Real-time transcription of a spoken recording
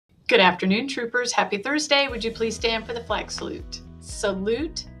Good afternoon, troopers. Happy Thursday. Would you please stand for the flag salute?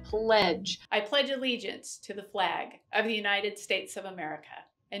 Salute, pledge. I pledge allegiance to the flag of the United States of America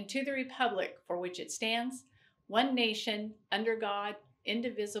and to the republic for which it stands, one nation, under God,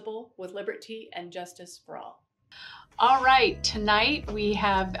 indivisible, with liberty and justice for all. All right, tonight we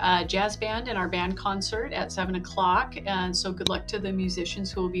have a jazz band in our band concert at 7 o'clock. And so good luck to the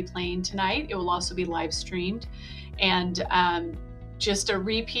musicians who will be playing tonight. It will also be live streamed. And just a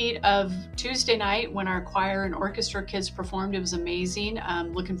repeat of Tuesday night when our choir and orchestra kids performed. It was amazing.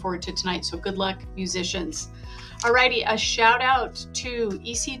 Looking forward to tonight. So good luck, musicians. Alrighty, a shout out to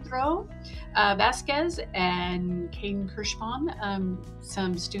Isidro Vasquez and Caden Kirschbaum.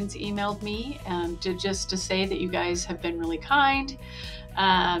 Some students emailed me just to say that you guys have been really kind.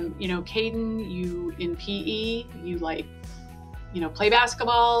 Caden, you in PE, you play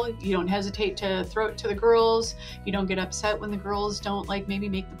basketball. You don't hesitate to throw it to the girls. You don't get upset when the girls don't maybe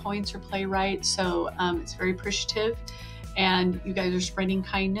make the points or play right. So it's very appreciative. And you guys are spreading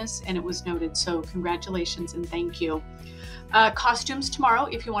kindness, and it was noted. So congratulations and thank you. Costumes tomorrow.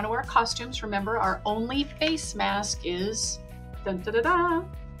 If you want to wear costumes, remember our only face mask is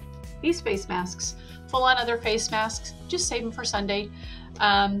these face masks. Full on other face masks. Just save them for Sunday.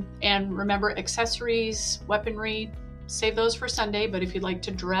 And remember, accessories, weaponry, save those for Sunday. But if you'd like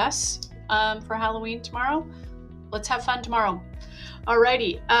to dress for Halloween tomorrow, let's have fun tomorrow.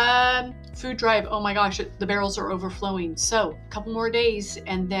 Alrighty, food drive. Oh my gosh, the barrels are overflowing. So a couple more days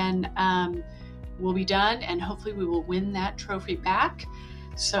and then we'll be done, and hopefully we will win that trophy back.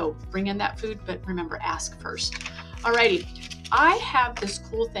 So bring in that food, but remember, ask first. Alrighty, I have this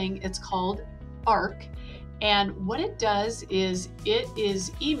cool thing. It's called ARC, and what it does is it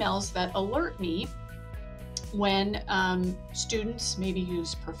is emails that alert me when students maybe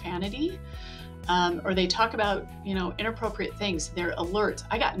use profanity or they talk about, inappropriate things. They're alerts.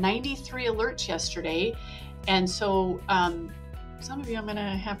 I got 93 alerts yesterday. And so some of you I'm going to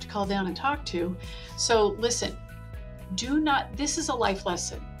have to call down and talk to. So listen, this is a life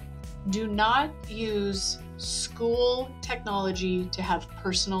lesson. Do not use school technology to have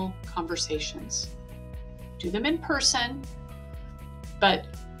personal conversations. Do them in person, but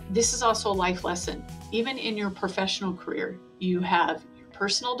this is also a life lesson. Even in your professional career, you have your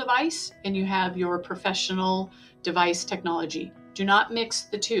personal device and you have your professional device technology. Do not mix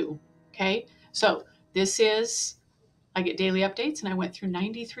the two, okay? So I get daily updates, and I went through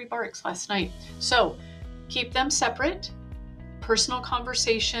 93 barks last night. So keep them separate. Personal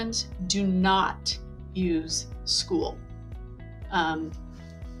conversations, do not use school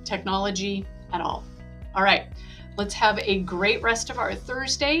technology at all. All right. Let's have a great rest of our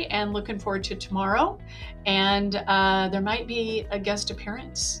Thursday, and looking forward to tomorrow. And there might be a guest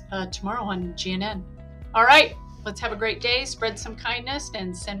appearance tomorrow on GNN. All right, let's have a great day. Spread some kindness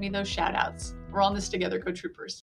and send me those shout outs. We're all in this together. Go Troopers.